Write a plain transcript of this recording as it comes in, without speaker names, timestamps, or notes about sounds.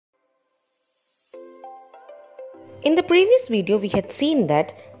In the previous video, we had seen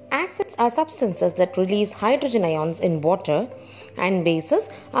that acids are substances that release hydrogen ions in water and bases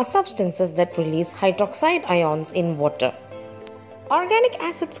are substances that release hydroxide ions in water. Organic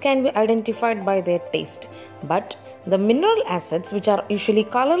acids can be identified by their taste, but the mineral acids, which are usually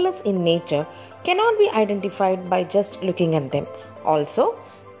colorless in nature, cannot be identified by just looking at them. Also,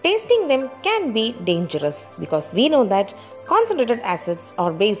 tasting them can be dangerous because we know that concentrated acids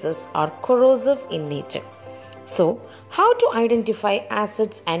or bases are corrosive in nature. So, how to identify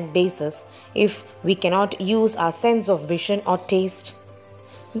acids and bases if we cannot use our sense of vision or taste?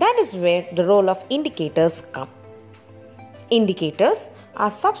 That is where the role of indicators come. Indicators are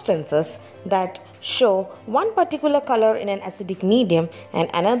substances that show one particular color in an acidic medium and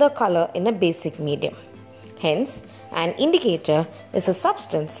another color in a basic medium. Hence, an indicator is a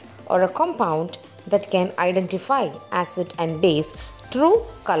substance or a compound that can identify acid and base through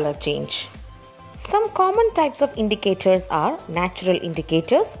color change. Some common types of indicators are natural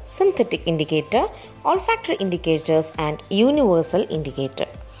indicators, synthetic indicator, olfactory indicators, and universal indicator.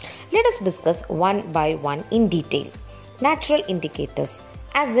 Let us discuss one by one in detail. Natural indicators.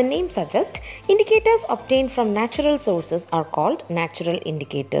 As the name suggests, indicators obtained from natural sources are called natural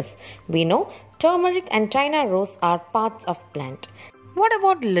indicators. We know turmeric and China rose are parts of plant. What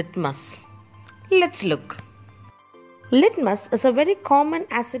about litmus? Let's look. Litmus is a very common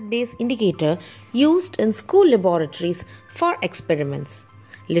acid-base indicator used in school laboratories for experiments.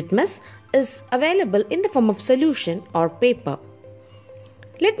 Litmus is available in the form of solution or paper.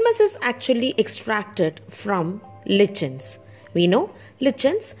 Litmus is actually extracted from lichens. We know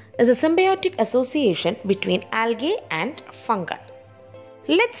lichens is a symbiotic association between algae and fungi.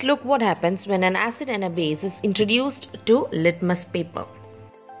 Let's look what happens when an acid and a base is introduced to litmus paper.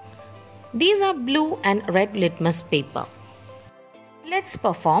 These are blue and red litmus paper. Let's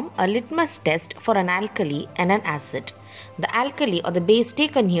perform a litmus test for an alkali and an acid. The alkali or the base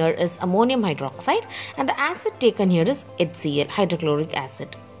taken here is ammonium hydroxide and the acid taken here is HCl, hydrochloric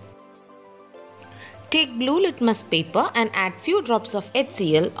acid. Take blue litmus paper and add few drops of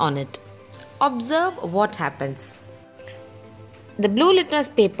HCl on it. Observe what happens. The blue litmus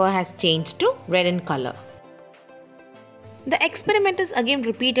paper has changed to red in color. The experiment is again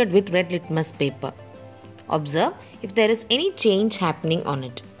repeated with red litmus paper. Observe if there is any change happening on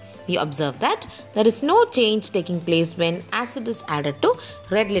it. We observe that there is no change taking place when acid is added to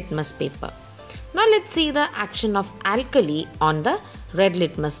red litmus paper. Now let's see the action of alkali on the red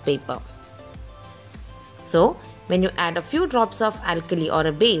litmus paper. So, when you add a few drops of alkali or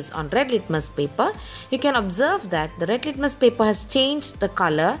a base on red litmus paper, you can observe that the red litmus paper has changed the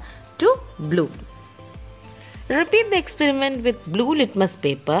color to blue. Repeat the experiment with blue litmus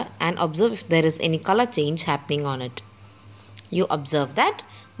paper and observe if there is any color change happening on it. You observe that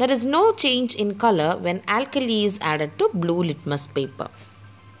there is no change in color when alkali is added to blue litmus paper.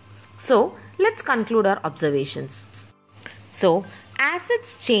 So, let's conclude our observations. So,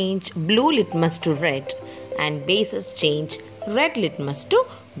 acids change blue litmus to red and bases change red litmus to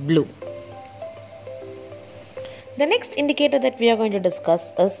blue. The next indicator that we are going to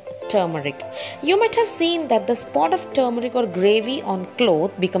discuss is turmeric. You might have seen that the spot of turmeric or gravy on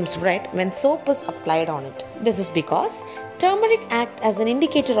cloth becomes red when soap is applied on it. This is because turmeric acts as an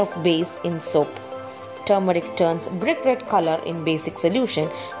indicator of base in soap. Turmeric turns brick red color in basic solution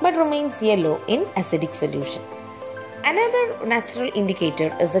but remains yellow in acidic solution. Another natural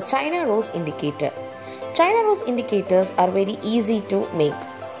indicator is the China rose indicator. China rose indicators are very easy to make.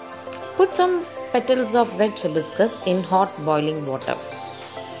 Put some petals of red hibiscus in hot boiling water.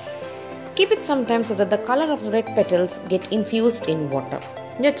 Keep it sometime so that the color of the red petals get infused in water.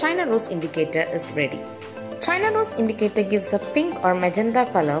 Your China rose indicator is ready. China rose indicator gives a pink or magenta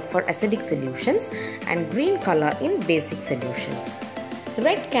color for acidic solutions and green color in basic solutions.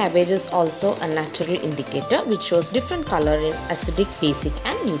 Red cabbage is also a natural indicator which shows different color in acidic, basic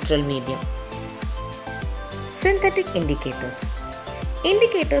and neutral medium. Synthetic indicators.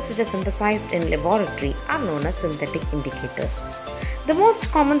 Indicators which are synthesized in laboratory are known as synthetic indicators. The most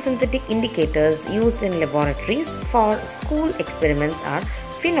common synthetic indicators used in laboratories for school experiments are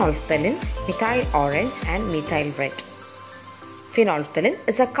phenolphthalein, methyl orange and methyl red. Phenolphthalein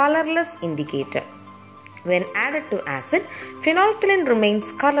is a colorless indicator. When added to acid, phenolphthalein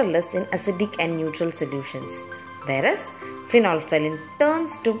remains colorless in acidic and neutral solutions, whereas phenolphthalein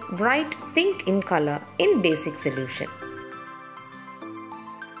turns to bright pink in color in basic solution.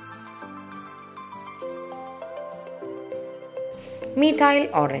 Methyl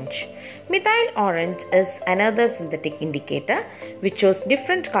orange. Methyl orange is another synthetic indicator which shows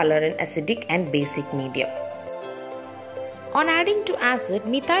different color in acidic and basic medium. On adding to acid,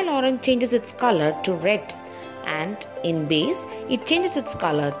 methyl orange changes its color to red and in base it changes its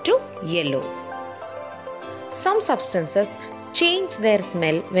color to yellow. Some substances change their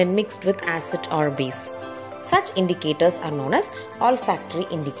smell when mixed with acid or base. Such indicators are known as olfactory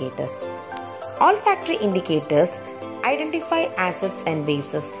indicators. Olfactory indicators identify acids and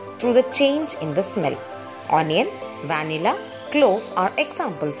bases through the change in the smell. Onion, vanilla, clove are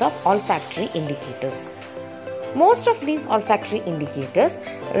examples of olfactory indicators. Most of these olfactory indicators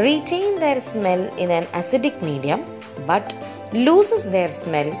retain their smell in an acidic medium but loses their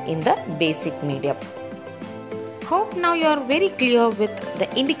smell in the basic medium. Hope now you are very clear with the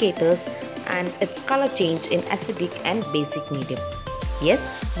indicators and its color change in acidic and basic medium. Yes,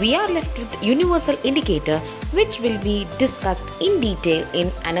 we are left with universal indicator which will be discussed in detail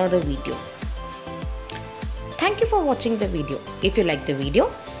in another video. Thank you for watching the video. If you like the video,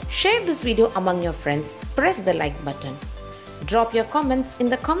 share this video among your friends, press the like button. Drop your comments in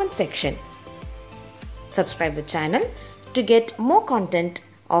the comment section. Subscribe the channel to get more content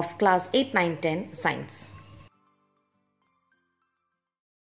of class 8, 9, 10 science.